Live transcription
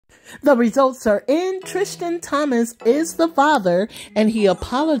The results are in. Tristian Thompson is the father, and he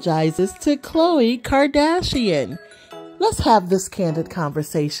apologizes to Khloe Kardashian. Let's have this candid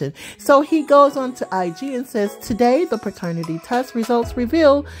conversation. So he goes on to IG and says, today the paternity test results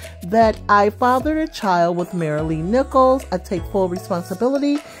reveal that I fathered a child with Marilee Nichols. I take full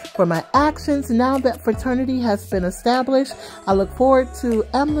responsibility for my actions. Now that fraternity has been established, I look forward to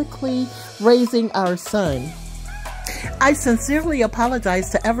amicably raising our son. I sincerely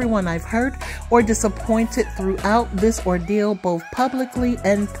apologize to everyone I've hurt or disappointed throughout this ordeal, both publicly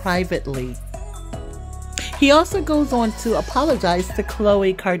and privately. He also goes on to apologize to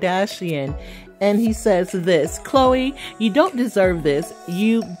Khloe Kardashian, and he says this: Khloe, you don't deserve this.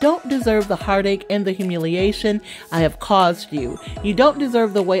 You don't deserve the heartache and the humiliation I have caused you. You don't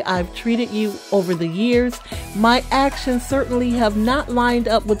deserve the way I've treated you over the years. My actions certainly have not lined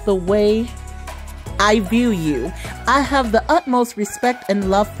up with the way I view you. I have the utmost respect and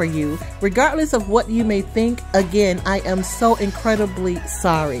love for you. Regardless of what you may think, again, I am so incredibly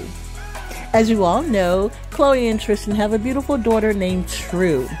sorry. As you all know, Khloe and Tristian have a beautiful daughter named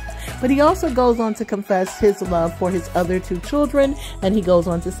True. But he also goes on to confess his love for his other two children, and he goes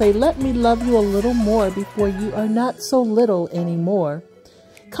on to say, let me love you a little more before you are not so little anymore.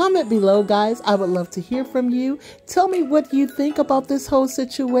 Comment below, guys. I would love to hear from you. Tell me what you think about this whole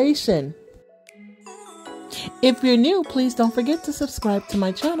situation. If you're new, please don't forget to subscribe to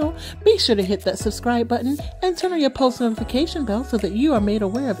my channel. Be sure to hit that subscribe button and turn on your post notification bell so that you are made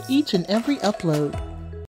aware of each and every upload.